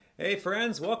Hey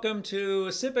friends, welcome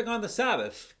to Sipping on the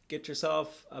Sabbath. Get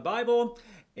yourself a Bible,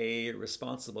 a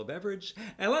responsible beverage,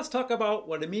 and let's talk about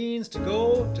what it means to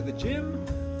go to the gym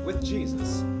with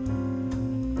Jesus.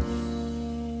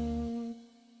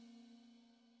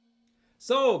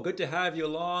 So good to have you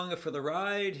along for the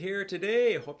ride here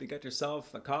today. Hope you got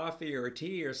yourself a coffee or a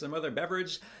tea or some other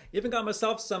beverage. Even got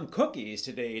myself some cookies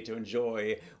today to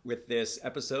enjoy with this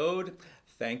episode.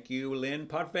 Thank you, Lynn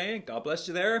Potvin. God bless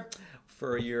you there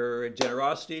for your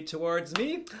generosity towards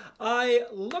me. I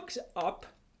looked up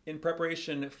in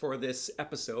preparation for this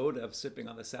episode of Sipping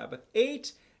on the Sabbath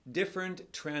 8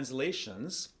 different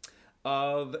translations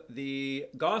of the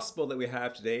gospel that we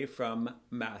have today from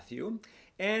Matthew.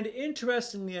 And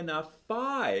interestingly enough,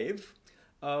 5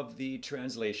 of the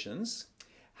translations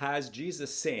has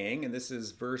Jesus saying, and this is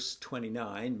verse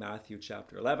 29, Matthew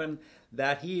chapter 11,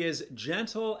 that he is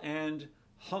gentle and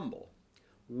humble.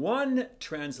 One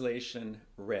translation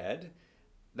read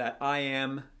that I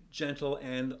am gentle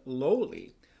and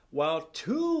lowly, while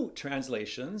 2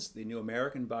 translations, the New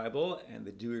American Bible and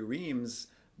the Douay-Rheims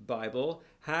Bible,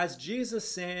 has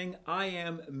Jesus saying, I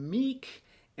am meek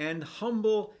and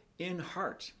humble in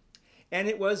heart. And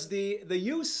it was the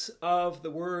use of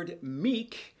the word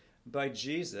meek by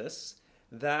Jesus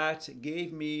that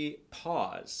gave me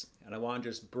pause. And I want to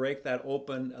just break that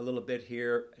open a little bit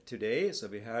here today. So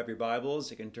if you have your Bibles,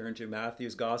 you can turn to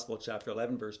Matthew's Gospel, chapter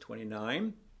 11, verse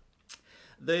 29.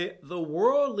 The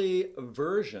worldly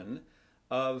version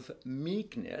of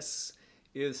meekness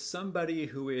is somebody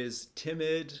who is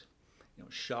timid,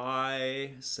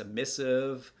 shy,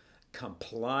 submissive,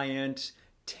 compliant,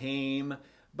 tame.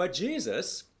 But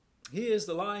Jesus, he is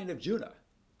the Lion of Judah.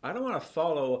 I don't want to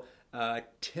follow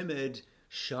timid,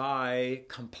 shy,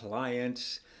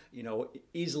 compliant,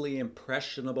 easily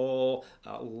impressionable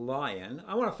lion.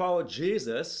 I want to follow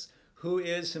Jesus, who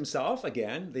is himself,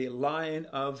 again, the Lion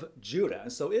of Judah.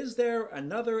 And so is there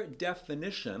another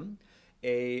definition,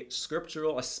 a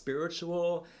scriptural, a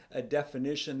spiritual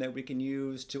definition that we can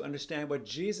use to understand what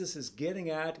Jesus is getting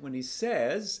at when he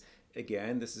says,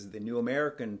 again, this is the New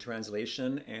American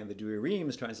translation and the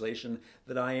Douay-Rheims translation,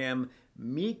 that I am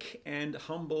meek and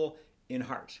humble in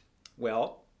heart?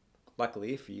 Well,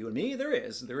 luckily for you and me, there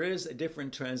is a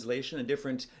different translation, a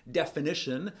different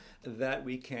definition that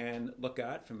we can look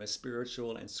at from a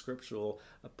spiritual and scriptural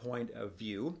point of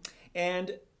view.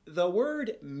 And the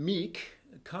word meek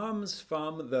comes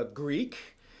from the Greek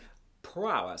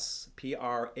praus,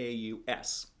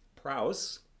 P-R-A-U-S,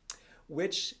 praus,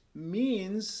 which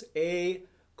means a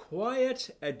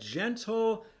quiet, a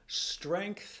gentle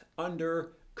strength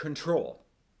under control.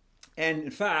 And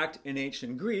in fact, in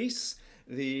ancient Greece,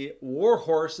 the war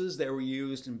horses that were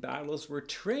used in battles were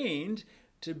trained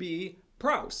to be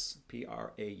praus,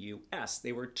 P-R-A-U-S.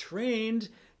 They were trained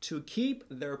to keep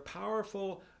their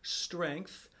powerful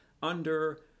strength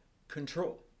under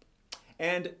control.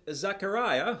 And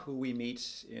Zechariah, who we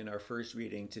meet in our first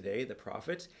reading today, the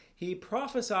prophet, he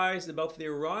prophesied about the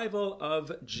arrival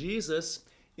of Jesus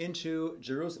into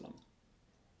Jerusalem.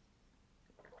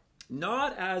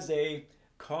 Not as a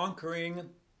conquering,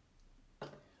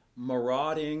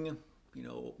 marauding,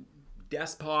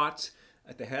 despot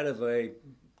at the head of a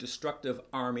destructive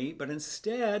army, but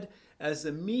instead as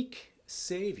a meek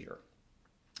Savior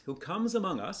who comes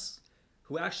among us,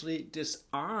 who actually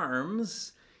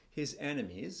disarms his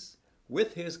enemies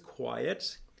with his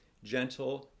quiet,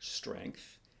 gentle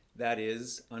strength that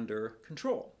is under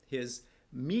control, his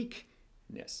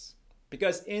meekness.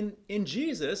 Because in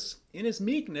Jesus, in his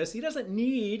meekness, he doesn't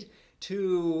need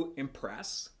to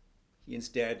impress. He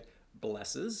instead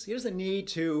blesses. He doesn't need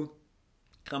to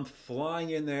come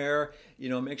flying in there,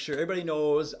 make sure everybody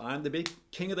knows I'm the big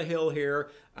king of the hill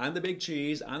here. I'm the big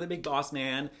cheese. I'm the big boss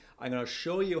man. I'm going to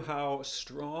show you how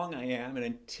strong I am and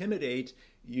intimidate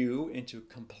you into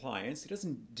compliance. He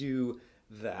doesn't do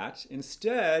that.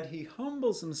 Instead, he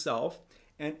humbles himself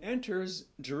and enters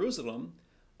Jerusalem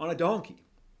on a donkey.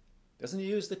 Doesn't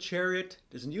use the chariot,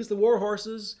 doesn't use the war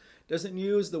horses, doesn't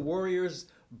use the warrior's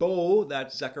bow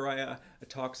that Zechariah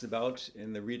talks about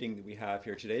in the reading that we have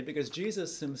here today, because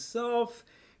Jesus himself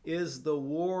is the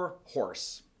war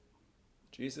horse.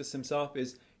 Jesus himself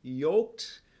is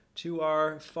yoked to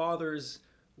our Father's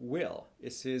will.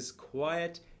 It's his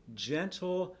quiet,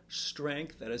 gentle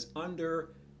strength that is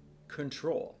under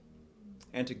control.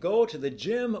 And to go to the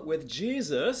gym with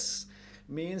Jesus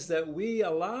means that we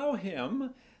allow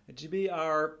him to be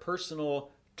our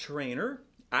personal trainer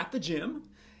at the gym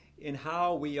in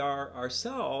how we are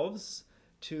ourselves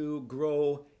to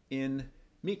grow in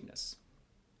meekness.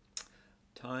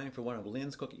 Time for one of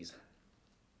Lynn's cookies.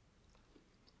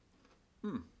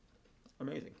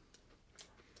 Amazing.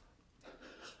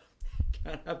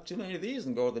 Can't have too many of these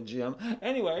and go to the gym.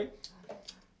 Anyway,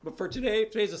 but for today,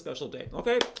 today's a special day.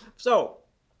 Okay, so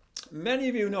many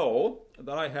of you know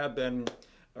that I have been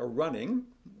running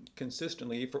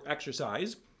consistently for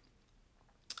exercise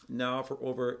now for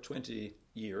over 20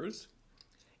 years.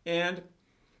 And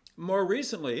more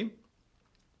recently,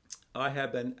 I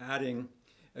have been adding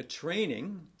a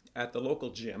training at the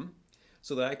local gym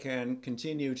so that I can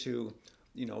continue to,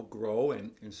 grow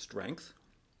in strength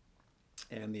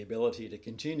and the ability to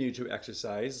continue to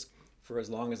exercise for as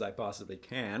long as I possibly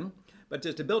can, but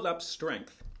to build up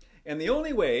strength. And the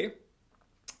only way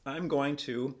I'm going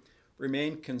to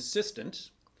remain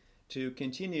consistent to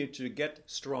continue to get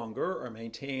stronger or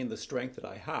maintain the strength that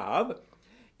I have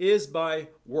is by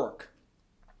work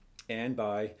and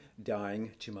by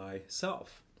dying to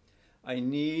myself. I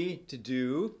need to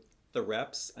do the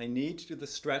reps, I need to do the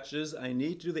stretches, I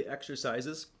need to do the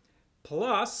exercises,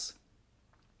 plus,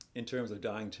 in terms of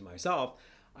dying to myself,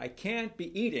 I can't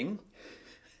be eating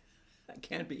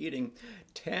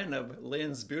 10 of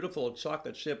Lynn's beautiful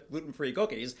chocolate chip gluten-free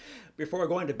cookies before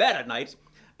going to bed at night.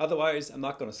 Otherwise, I'm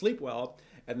not going to sleep well,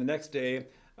 and the next day,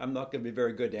 I'm not going to be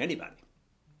very good to anybody.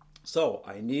 So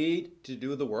I need to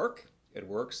do the work. It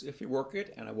works if you work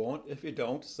it, and it won't if you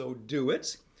don't, so do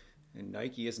it. And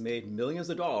Nike has made millions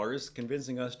of dollars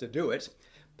convincing us to do it.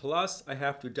 Plus, I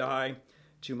have to die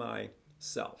to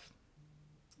myself.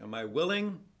 Am I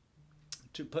willing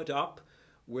to put up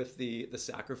with the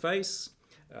sacrifice,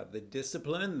 the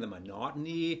discipline, the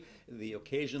monotony, the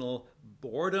occasional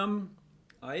boredom?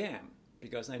 I am,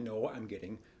 because I know I'm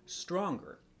getting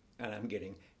stronger and I'm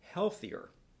getting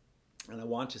healthier. And I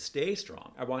want to stay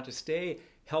strong. I want to stay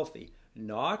healthy,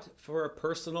 not for a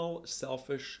personal,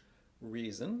 selfish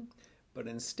reason, but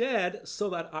instead so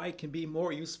that I can be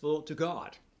more useful to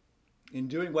God in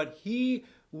doing what He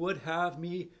would have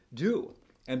me do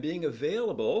and being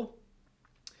available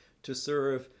to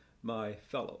serve my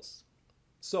fellows.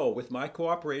 So, with my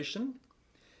cooperation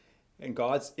and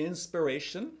God's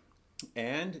inspiration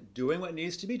and doing what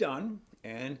needs to be done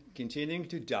and continuing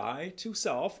to die to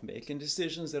self, making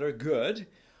decisions that are good,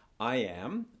 I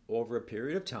am, over a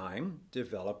period of time,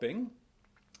 developing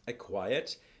a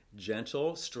quiet,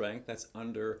 gentle strength that's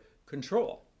under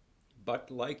control. But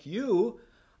like you,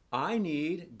 I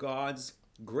need God's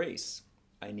grace.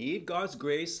 I need God's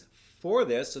grace for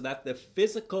this so that the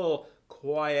physical,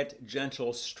 quiet,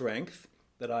 gentle strength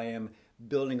that I am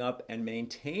building up and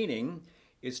maintaining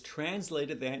is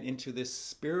translated then into this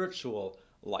spiritual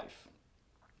life.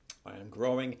 I am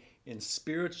growing in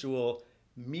spiritual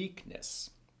meekness,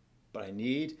 but I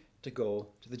need to go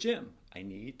to the gym. I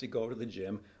need to go to the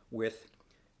gym with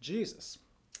Jesus.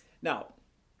 Now,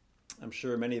 I'm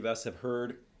sure many of us have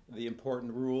heard the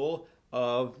important rule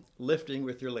of lifting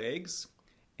with your legs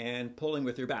and pulling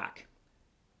with your back.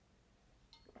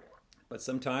 But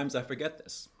sometimes I forget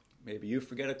this. Maybe you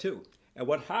forget it too. And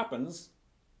what happens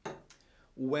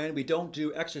when we don't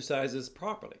do exercises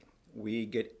properly? We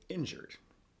get injured.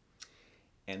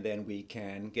 And then we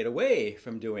can get away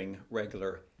from doing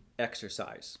regular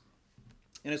exercise.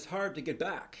 And it's hard to get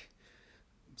back.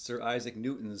 Sir Isaac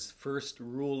Newton's first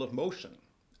rule of motion: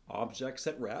 objects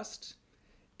at rest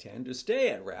tend to stay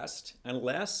at rest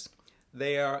unless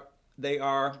they are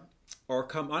or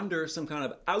come under some kind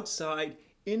of outside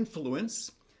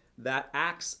influence that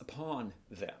acts upon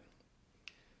them.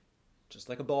 Just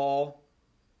like a ball,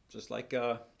 just like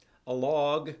a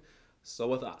log, so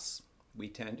with us. We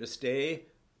tend to stay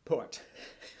put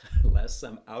unless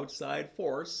some outside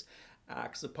force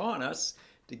acts upon us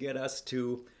to get us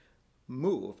to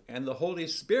move. And the Holy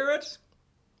Spirit,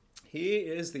 He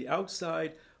is the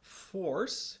outside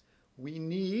force we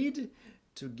need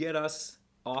to get us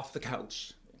off the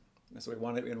couch. And so we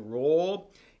want to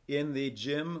enroll in the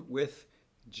gym with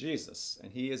Jesus.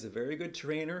 And He is a very good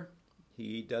trainer.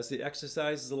 He does the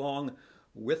exercises along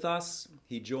with us.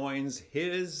 He joins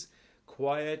His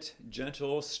quiet,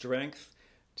 gentle strength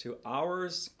to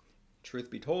ours. Truth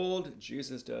be told,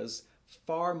 Jesus does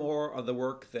far more of the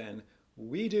work than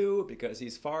we do because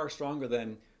He's far stronger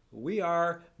than we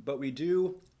are, but we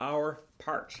do our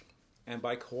part. And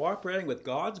by cooperating with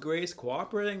God's grace,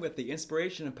 cooperating with the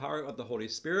inspiration and power of the Holy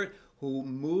Spirit who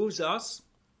moves us,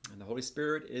 and the Holy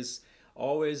Spirit is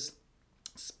always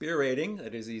spirating,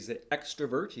 that is, He's an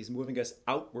extrovert, He's moving us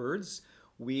outwards.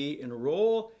 We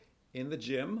enroll in the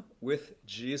gym with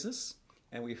Jesus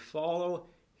and we follow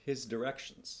His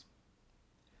directions.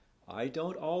 I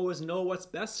don't always know what's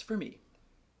best for me.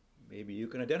 Maybe you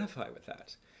can identify with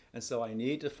that. And so I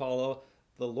need to follow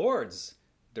the Lord's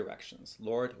directions.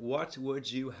 Lord, what would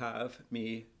you have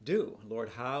me do? Lord,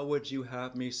 how would you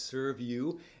have me serve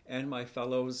you and my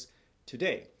fellows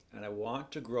today? and I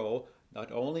want to grow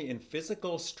not only in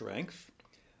physical strength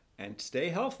and stay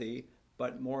healthy,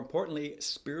 but more importantly,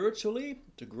 spiritually,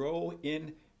 to grow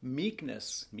in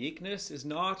meekness. Meekness is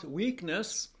not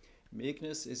weakness.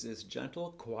 Meekness is this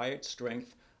gentle, quiet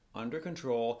strength under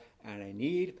control, and I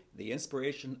need the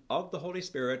inspiration of the Holy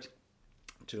Spirit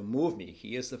to move me.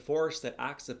 He is the force that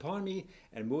acts upon me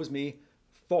and moves me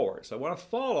forward. So I want to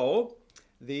follow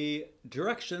the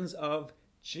directions of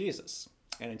Jesus.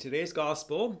 And in today's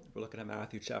gospel, we're looking at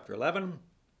Matthew chapter 11.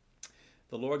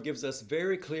 The Lord gives us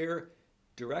very clear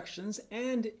directions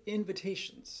and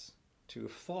invitations to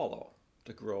follow,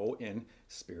 to grow in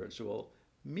spiritual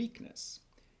meekness.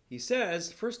 He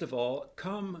says, first of all,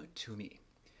 come to me.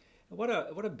 What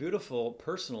a beautiful,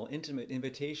 personal, intimate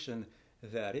invitation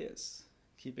that is.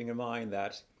 Keeping in mind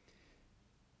that,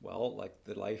 well, like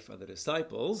the life of the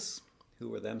disciples, who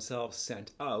were themselves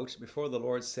sent out, before the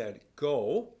Lord said,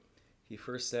 go, he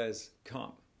first says,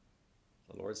 come.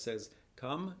 The Lord says,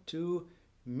 come to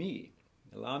me.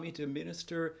 Allow me to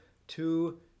minister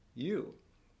to you.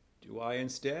 Do I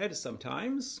instead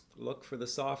sometimes look for the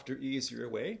softer, easier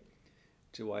way?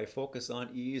 Do I focus on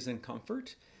ease and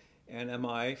comfort? And am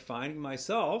I finding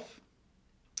myself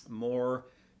more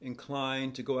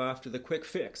inclined to go after the quick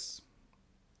fix?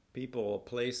 People,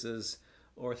 places,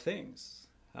 or things?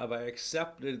 Have I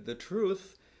accepted the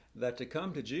truth that to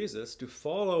come to Jesus, to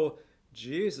follow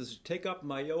Jesus, to take up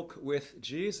my yoke with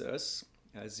Jesus,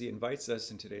 as he invites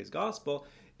us in today's gospel,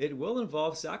 it will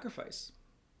involve sacrifice.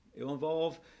 It will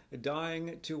involve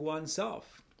dying to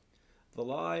oneself. The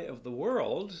lie of the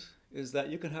world is that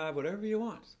you can have whatever you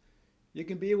want. You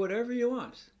can be whatever you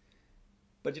want,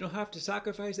 but you don't have to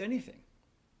sacrifice anything.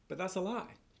 But that's a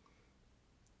lie.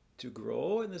 To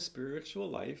grow in the spiritual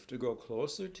life, to grow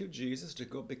closer to Jesus, to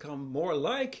become more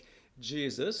like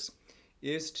Jesus,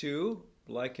 is to,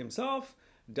 like himself,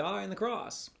 die on the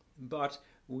cross. But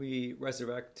we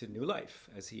resurrect to new life,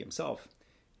 as he himself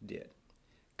did.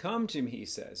 Come to me, he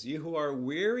says, you who are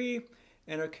weary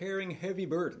and are carrying heavy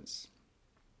burdens.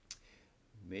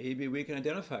 Maybe we can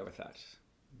identify with that.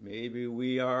 Maybe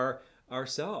we are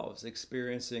ourselves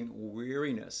experiencing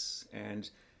weariness and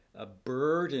a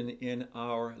burden in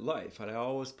our life. And I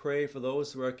always pray for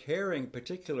those who are carrying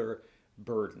particular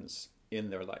burdens in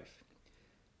their life.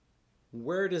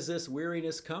 Where does this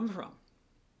weariness come from?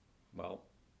 Well,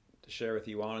 to share with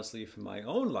you honestly from my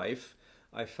own life,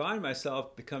 I find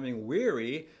myself becoming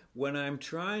weary when I'm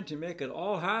trying to make it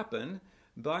all happen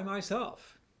by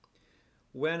myself.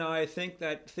 When I think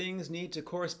that things need to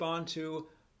correspond to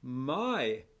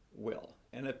my will.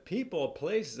 And if people,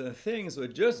 places, and things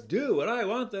would just do what I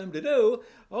want them to do,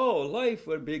 oh, life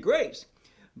would be great.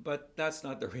 But that's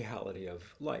not the reality of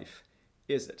life,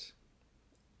 is it?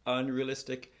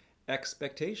 Unrealistic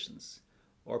expectations.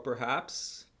 Or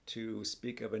perhaps, to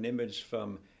speak of an image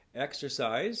from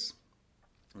exercise,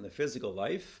 in the physical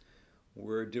life,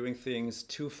 we're doing things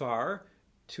too far,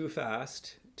 too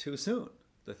fast, too soon.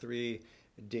 The three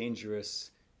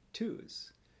dangerous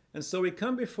twos. And so we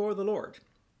come before the Lord.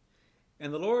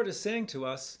 And the Lord is saying to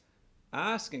us,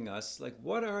 asking us, like,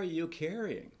 what are you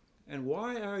carrying? And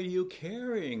why are you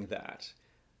carrying that?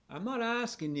 I'm not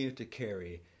asking you to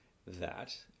carry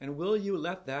that. And will you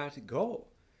let that go?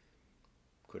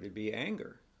 Could it be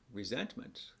anger,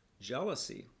 resentment,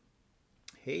 jealousy,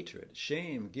 hatred,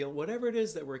 shame, guilt, whatever it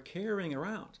is that we're carrying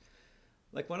around?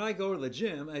 Like when I go to the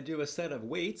gym, I do a set of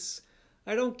weights.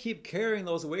 I don't keep carrying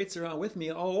those weights around with me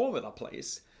all over the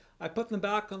place. I put them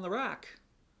back on the rack.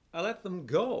 I let them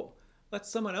go. Let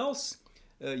someone else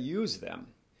use them.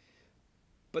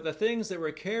 But the things that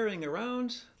we're carrying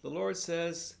around, the Lord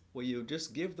says, will you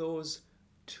just give those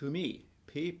to me?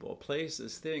 People,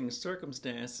 places, things,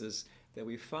 circumstances that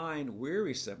we find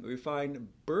wearisome, that we find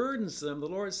burdensome. The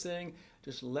Lord's saying,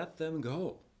 just let them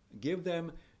go. Give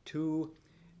them to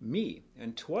me.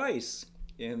 And twice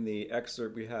in the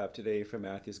excerpt we have today from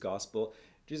Matthew's Gospel,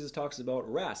 Jesus talks about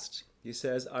rest. He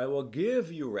says, I will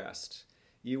give you rest.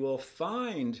 You will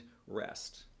find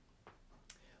rest.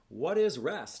 What is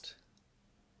rest?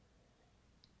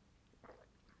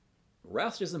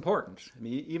 Rest is important. I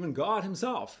mean, even God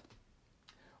himself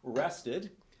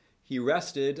rested. He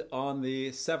rested on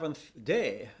the seventh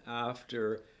day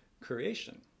after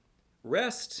creation.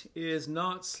 Rest is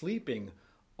not sleeping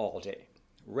all day.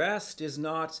 Rest is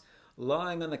not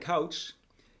lying on the couch,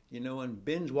 and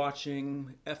binge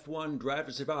watching F1 Drive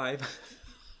to Survive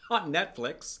on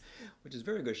Netflix, which is a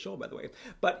very good show, by the way.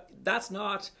 But that's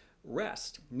not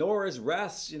rest. Nor is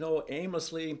rest,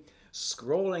 aimlessly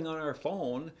scrolling on our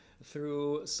phone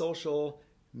through social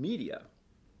media.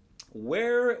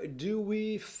 Where do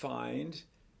we find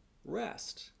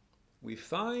rest? We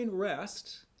find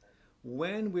rest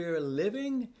when we're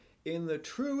living in the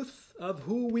truth of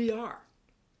who we are.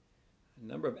 A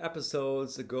number of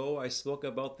episodes ago, I spoke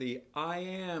about the I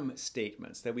am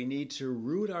statements that we need to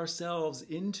root ourselves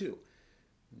into.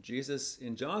 Jesus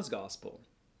in John's Gospel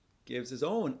gives his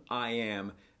own I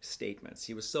am statements.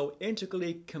 He was so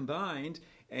integrally combined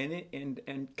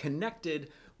and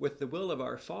connected with the will of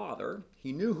our Father,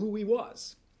 he knew who he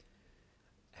was.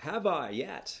 Have I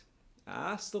yet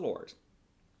asked the Lord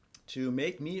to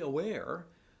make me aware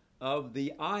of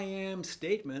the I am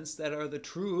statements that are the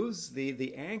truths,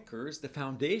 the anchors, the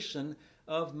foundation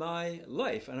of my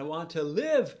life? And I want to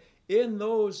live in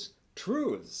those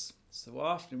truths. So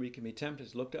often we can be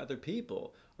tempted to look to other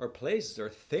people or places or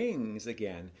things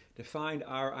again to find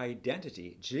our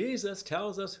identity. Jesus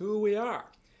tells us who we are.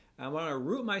 I want to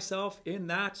root myself in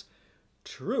that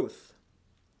truth.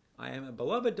 I am a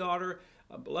beloved daughter,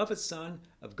 a beloved son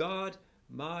of God,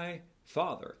 my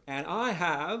Father. And I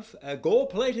have a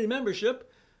gold-plated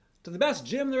membership to the best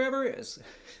gym there ever is.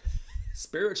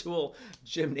 Spiritual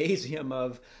gymnasium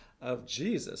of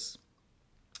Jesus.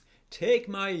 Take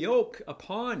my yoke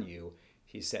upon you,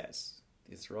 he says.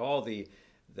 These are all the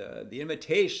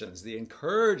invitations, the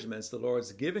encouragements the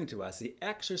Lord's giving to us, the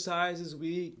exercises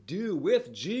we do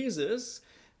with Jesus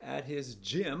at his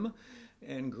gym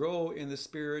and grow in the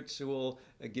spiritual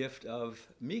gift of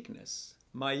meekness.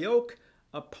 My yoke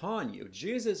upon you.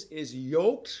 Jesus is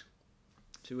yoked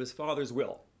to his Father's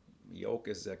will. Yoke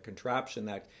is a contraption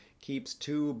that keeps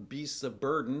two beasts of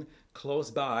burden close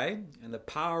by, and the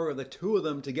power of the two of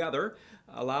them together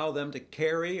allow them to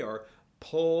carry or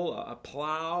pull a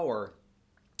plow or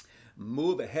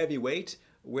move a heavy weight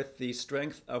with the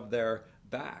strength of their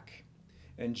back.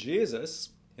 And Jesus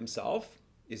himself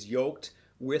is yoked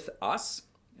with us,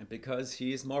 and because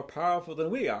he is more powerful than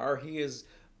we are, he is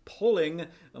pulling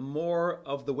more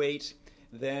of the weight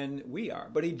than we are.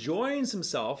 But he joins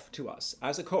himself to us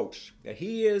as a coach, that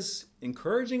he is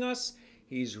encouraging us.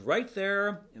 He's right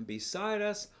there and beside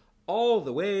us all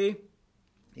the way.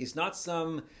 He's not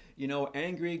some,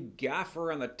 angry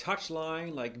gaffer on the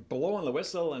touchline, like blowing the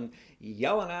whistle and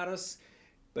yelling at us,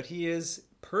 but he is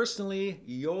personally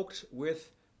yoked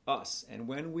with us. And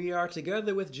when we are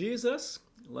together with Jesus,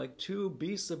 like two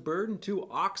beasts of burden, two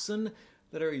oxen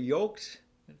that are yoked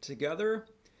together,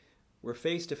 we're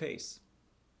face to face.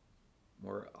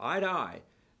 We're eye to eye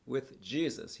with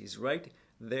Jesus. He's right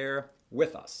there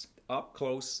with us, up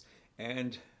close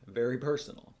and very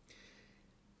personal.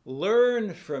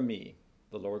 Learn from me,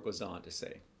 the Lord goes on to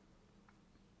say.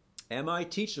 Am I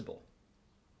teachable?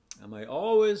 Am I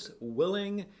always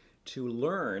willing to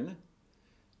learn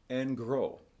and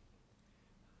grow?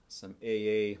 Some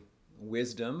AA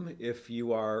wisdom: if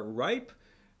you are ripe,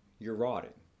 you're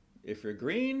rotting. If you're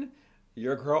green,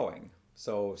 you're growing.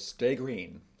 So stay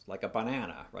green, like a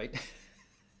banana, right?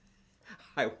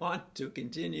 I want to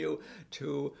continue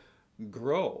to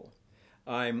grow.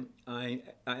 I'm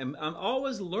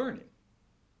always learning,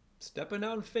 stepping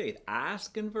out in faith,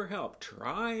 asking for help,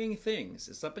 trying things.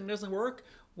 If something doesn't work,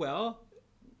 well,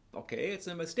 okay, it's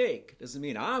a mistake. It doesn't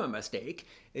mean I'm a mistake.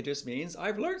 It just means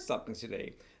I've learned something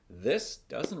today. This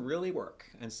doesn't really work.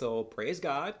 And so praise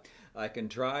God, I can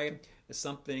try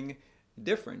something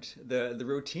different. The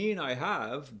routine I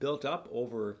have built up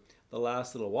over the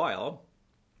last little while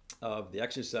of the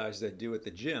exercises I do at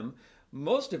the gym,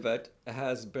 most of it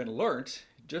has been learnt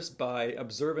just by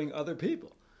observing other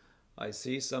people. I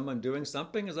see someone doing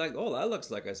something, it's like, oh, that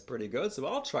looks like it's pretty good, so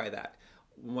I'll try that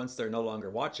once they're no longer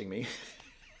watching me.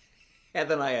 And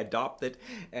then I adopt it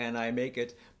and I make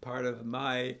it part of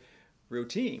my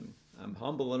routine. I'm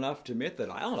humble enough to admit that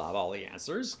I don't have all the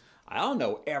answers. I don't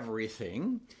know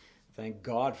everything. Thank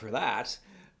God for that.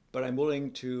 But I'm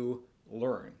willing to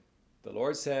learn. The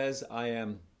Lord says I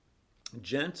am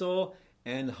gentle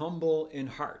and humble in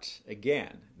heart.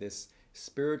 Again, this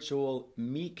spiritual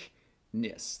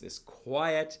meekness, this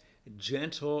quiet,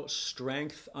 gentle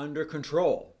strength under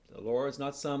control. The Lord's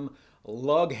not some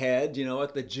lughead,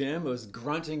 at the gym who's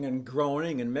grunting and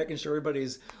groaning and making sure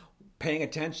everybody's paying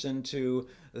attention to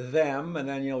them and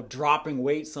then, dropping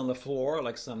weights on the floor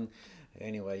like some,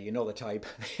 anyway, you know the type.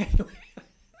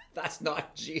 That's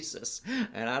not Jesus,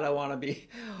 and I don't want to be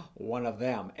one of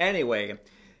them. Anyway,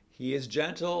 he is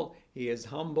gentle, he is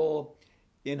humble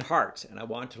in heart, and I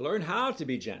want to learn how to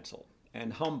be gentle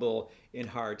and humble in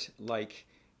heart like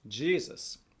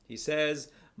Jesus. He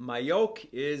says, my yoke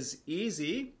is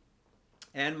easy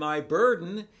and my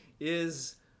burden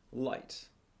is light.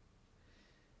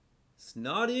 It's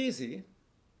not easy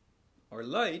or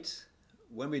light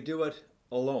when we do it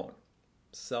alone.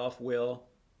 Self-will,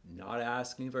 not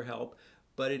asking for help,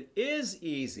 but it is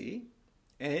easy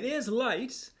and it is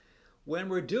light when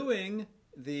we're doing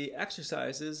the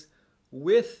exercises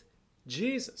with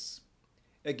Jesus.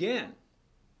 Again,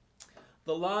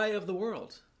 the lie of the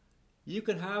world. You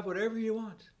can have whatever you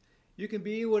want. You can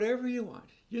be whatever you want.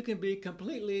 You can be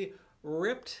completely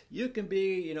ripped. You can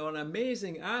be, an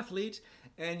amazing athlete,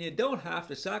 and you don't have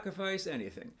to sacrifice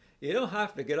anything. You don't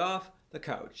have to get off the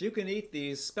couch. You can eat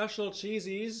these special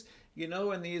cheesies,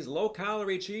 and these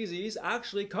low-calorie cheesies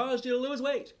actually cause you to lose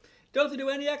weight. Don't have to do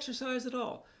any exercise at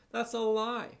all. That's a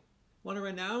lie. I want to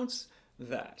renounce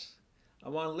that. I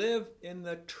want to live in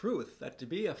the truth that to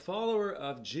be a follower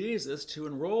of Jesus, to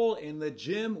enroll in the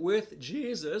gym with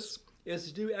Jesus, is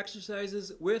to do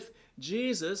exercises with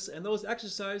Jesus, and those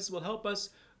exercises will help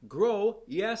us grow.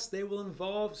 Yes, they will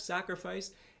involve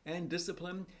sacrifice and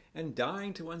discipline and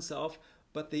dying to oneself,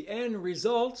 but the end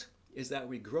result is that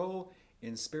we grow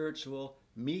in spiritual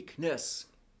meekness,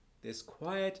 this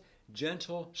quiet,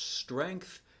 gentle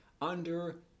strength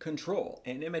under control,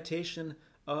 an imitation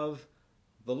of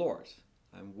the Lord.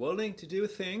 I'm willing to do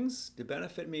things to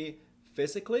benefit me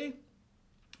physically.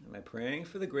 Am I praying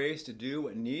for the grace to do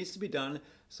what needs to be done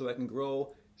so I can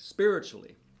grow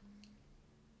spiritually?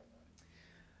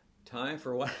 Time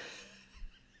for what?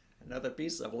 Another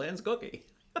piece of Lynn's cookie.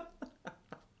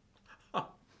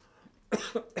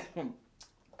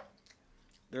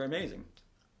 They're amazing.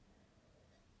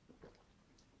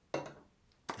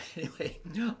 Anyway,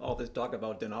 all this talk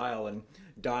about denial and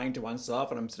dying to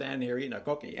oneself, and I'm standing here eating a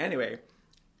cookie. Anyway,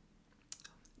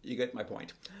 you get my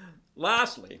point.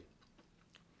 Lastly,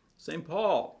 St.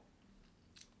 Paul,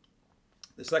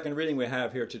 the second reading we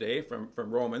have here today from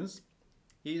Romans,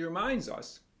 he reminds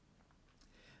us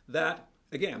that,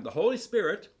 again, the Holy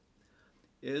Spirit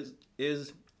is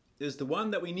the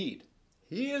one that we need.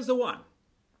 He is the one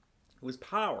whose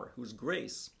power, whose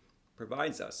grace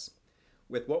provides us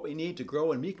with what we need to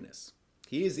grow in meekness.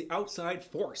 He is the outside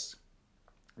force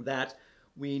that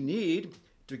we need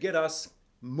to get us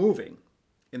moving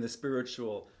in the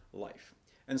spiritual life.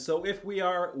 And so if we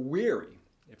are weary,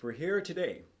 if we're here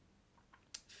today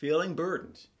feeling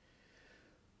burdened,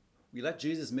 we let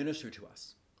Jesus minister to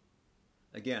us.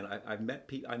 Again,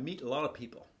 I meet a lot of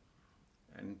people,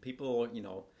 and people,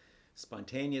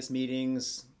 spontaneous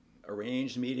meetings,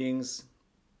 arranged meetings.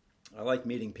 I like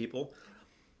meeting people.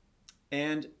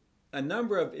 And a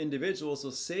number of individuals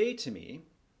will say to me,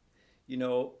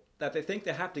 that they think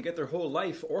they have to get their whole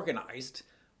life organized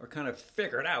or kind of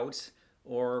figured out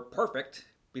or perfect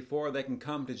before they can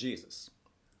come to Jesus,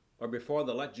 or before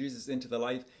they let Jesus into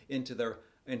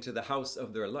the house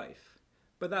of their life.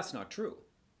 But that's not true.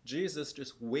 Jesus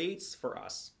just waits for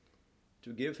us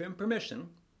to give him permission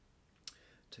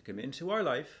to come into our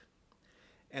life,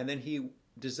 and then he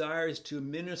desires to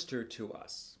minister to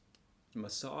us,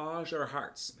 massage our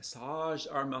hearts, massage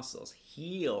our muscles,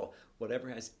 heal whatever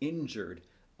has injured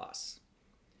us.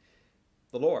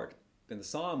 The Lord, in the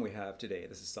psalm we have today,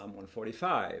 this is Psalm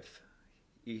 145,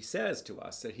 he says to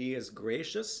us that he is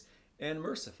gracious and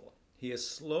merciful. He is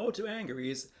slow to anger. He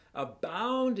is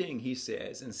abounding, he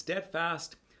says, in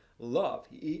steadfast love.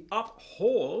 He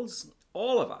upholds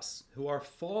all of us who are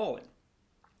falling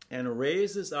and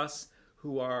raises us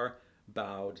who are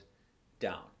bowed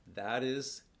down. That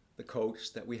is the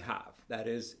coach that we have. That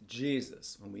is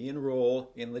Jesus. When we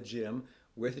enroll in the gym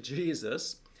with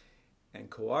Jesus and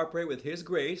cooperate with his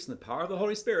grace and the power of the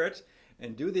Holy Spirit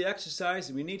and do the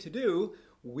exercise we need to do,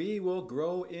 we will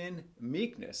grow in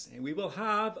meekness, and we will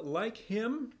have, like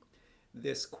him,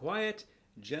 this quiet,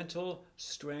 gentle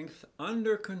strength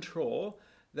under control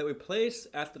that we place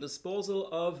at the disposal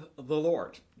of the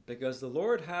Lord, because the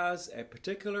Lord has a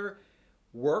particular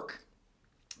work,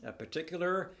 a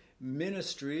particular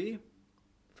ministry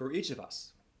for each of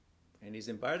us. And he's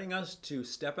inviting us to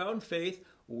step out in faith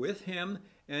with him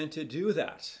and to do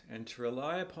that and to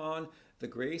rely upon the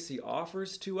grace he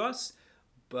offers to us,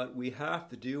 but we have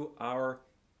to do our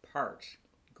part.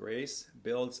 Grace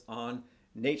builds on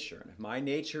nature. And if my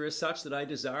nature is such that I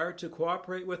desire to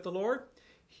cooperate with the Lord,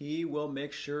 he will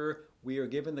make sure we are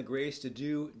given the grace to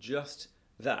do just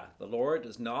that. The Lord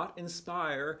does not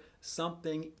inspire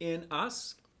something in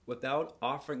us without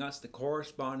offering us the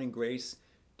corresponding grace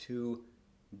to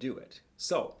do it.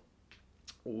 So,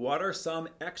 what are some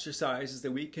exercises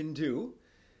that we can do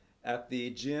at the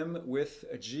gym with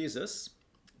Jesus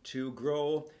to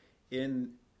grow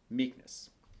in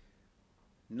meekness?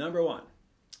 Number one,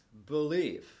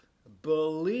 believe.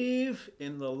 Believe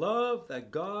in the love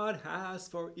that God has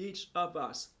for each of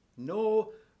us,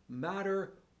 no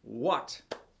matter what.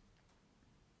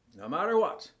 No matter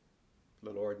what,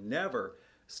 the Lord never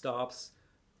stops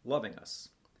loving us.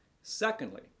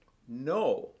 Secondly,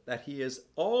 know that he is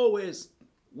always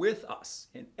with us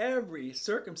in every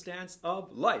circumstance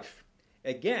of life.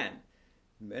 Again,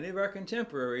 many of our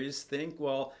contemporaries think,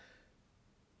 well,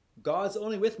 God's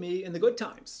only with me in the good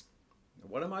times.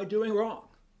 What am I doing wrong?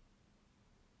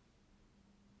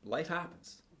 Life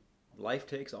happens. Life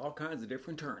takes all kinds of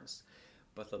different turns.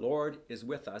 But the Lord is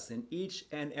with us in each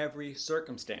and every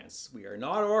circumstance. We are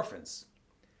not orphans.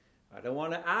 I don't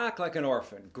want to act like an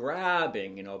orphan,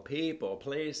 grabbing, people,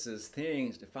 places,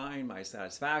 things to find my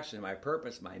satisfaction, my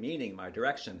purpose, my meaning, my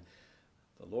direction.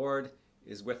 The Lord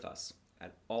is with us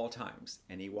at all times,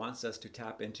 and he wants us to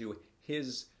tap into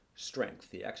his strength.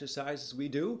 The exercises we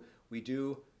do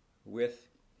with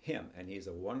him, and he's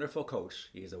a wonderful coach.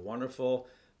 He's a wonderful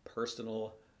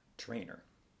personal trainer.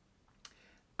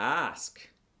 Ask.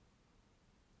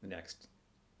 The next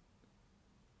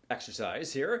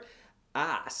exercise here.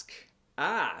 Ask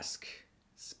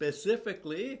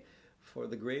specifically for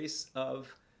the grace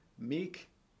of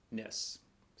meekness.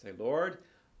 Say, Lord,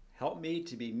 help me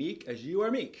to be meek as you are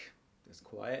meek. This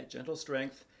quiet, gentle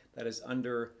strength that is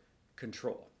under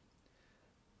control.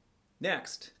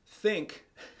 Next, think.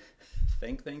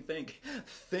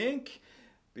 Think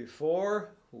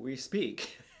before we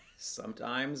speak.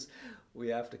 Sometimes we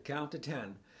have to count to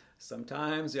 10.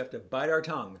 Sometimes we have to bite our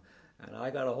tongue. And I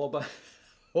got a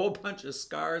whole bunch of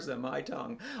scars on my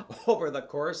tongue over the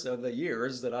course of the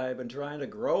years that I have been trying to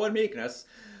grow in meekness.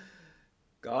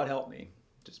 God help me.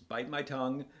 Just bite my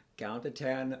tongue, count to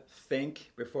 10,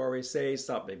 think before we say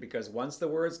something. Because once the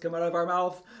words come out of our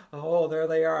mouth, oh, there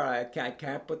they are. I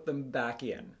can't put them back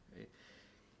in.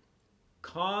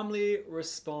 Calmly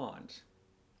respond.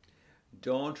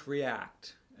 Don't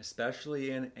react,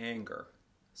 especially in anger.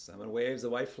 Someone waves a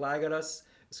white flag at us,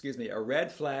 a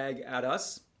red flag at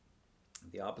us.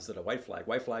 The opposite of white flag.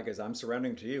 White flag is I'm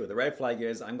surrendering to you. The red flag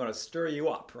is I'm going to stir you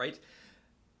up, right?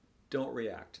 Don't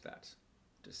react to that.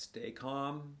 Just stay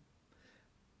calm,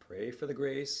 pray for the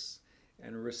grace,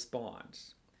 and respond.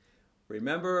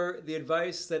 Remember the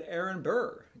advice that Aaron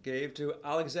Burr gave to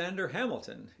Alexander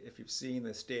Hamilton, if you've seen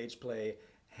the stage play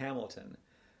Hamilton.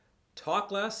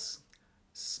 Talk less,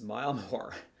 smile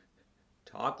more.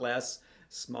 Talk less,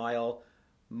 smile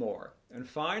more. And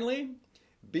finally,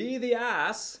 be the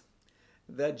ass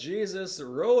that Jesus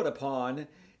rode upon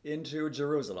into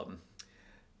Jerusalem.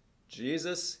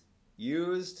 Jesus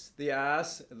used the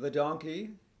ass, the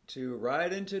donkey, to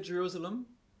ride into Jerusalem.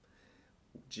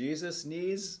 Jesus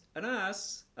needs an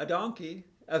ass, a donkey,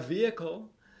 a vehicle,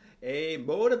 a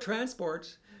mode of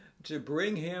transport to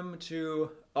bring him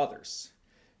to others.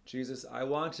 Jesus, I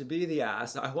want to be the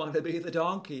ass, I want to be the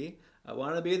donkey, I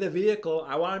want to be the vehicle,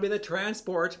 I want to be the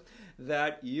transport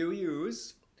that you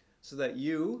use so that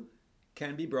you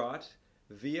can be brought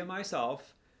via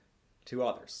myself to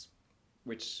others,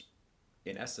 which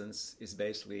in essence is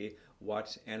basically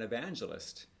what an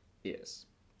evangelist is.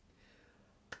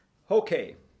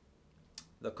 Okay,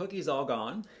 the cookie's all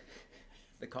gone,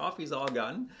 the coffee's all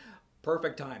gone,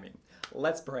 perfect timing.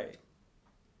 Let's pray.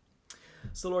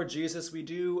 So Lord Jesus, we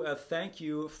do thank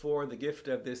you for the gift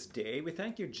of this day. We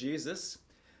thank you, Jesus,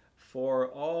 for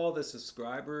all the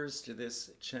subscribers to this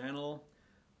channel,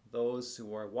 those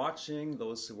who are watching,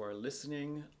 those who are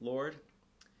listening, Lord.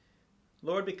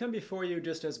 Lord, we come before you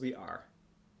just as we are.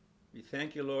 We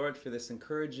thank you, Lord, for this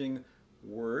encouraging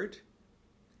word.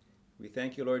 We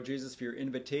thank you, Lord Jesus, for your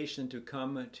invitation to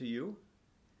come to you.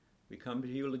 We come to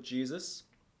you, Lord Jesus.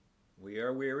 We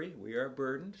are weary, we are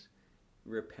burdened.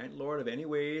 We repent, Lord, of any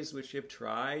ways which we have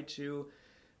tried to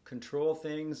control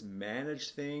things,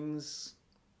 manage things,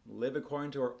 live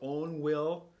according to our own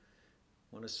will.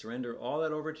 I want to surrender all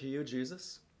that over to you,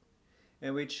 Jesus.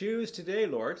 And we choose today,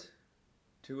 Lord,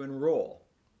 to enroll.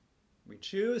 We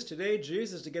choose today,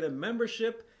 Jesus, to get a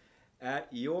membership at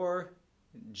your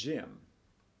gym.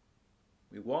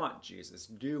 We want, Jesus,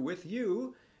 to do with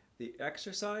you the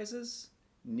exercises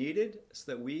needed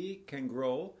so that we can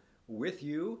grow with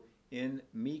you in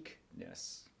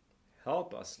meekness.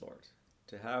 Help us, Lord,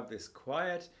 to have this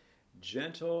quiet,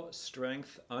 gentle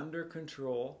strength under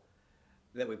control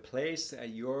that we place at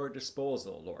your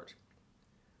disposal, Lord.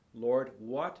 Lord,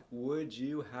 what would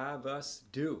you have us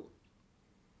do?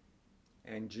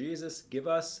 And Jesus, give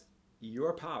us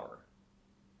your power,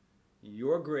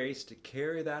 your grace to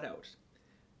carry that out,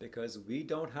 because we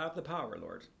don't have the power,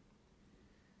 Lord.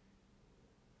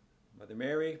 Mother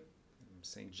Mary,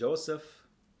 St. Joseph,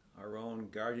 our own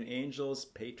guardian angels,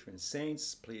 patron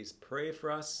saints, please pray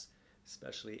for us,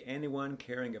 especially anyone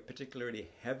carrying a particularly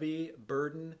heavy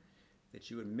burden, that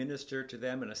you would minister to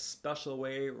them in a special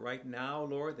way right now,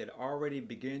 Lord. They'd already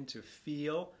begin to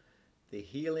feel the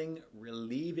healing,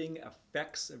 relieving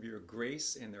effects of your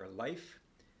grace in their life.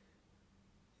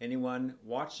 Anyone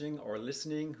watching or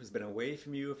listening who's been away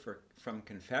from you from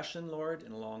confession, Lord,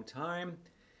 in a long time,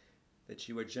 that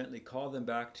you would gently call them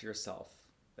back to yourself,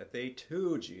 that they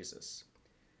too, Jesus,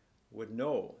 would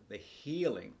know the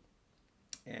healing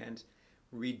and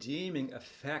redeeming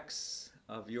effects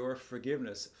of your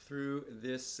forgiveness through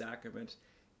this sacrament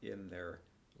in their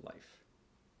life.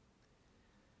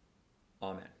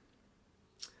 Amen.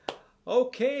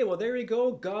 Okay, well, there you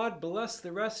go. God bless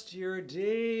the rest of your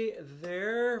day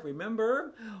there.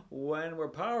 Remember, when we're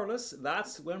powerless,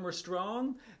 that's when we're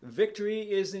strong. Victory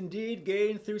is indeed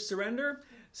gained through surrender.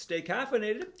 Stay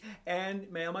caffeinated,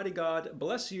 and may Almighty God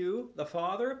bless you, the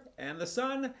Father, and the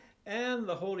Son, and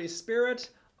the Holy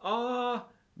Spirit.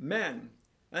 Amen.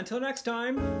 Until next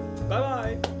time,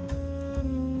 bye-bye.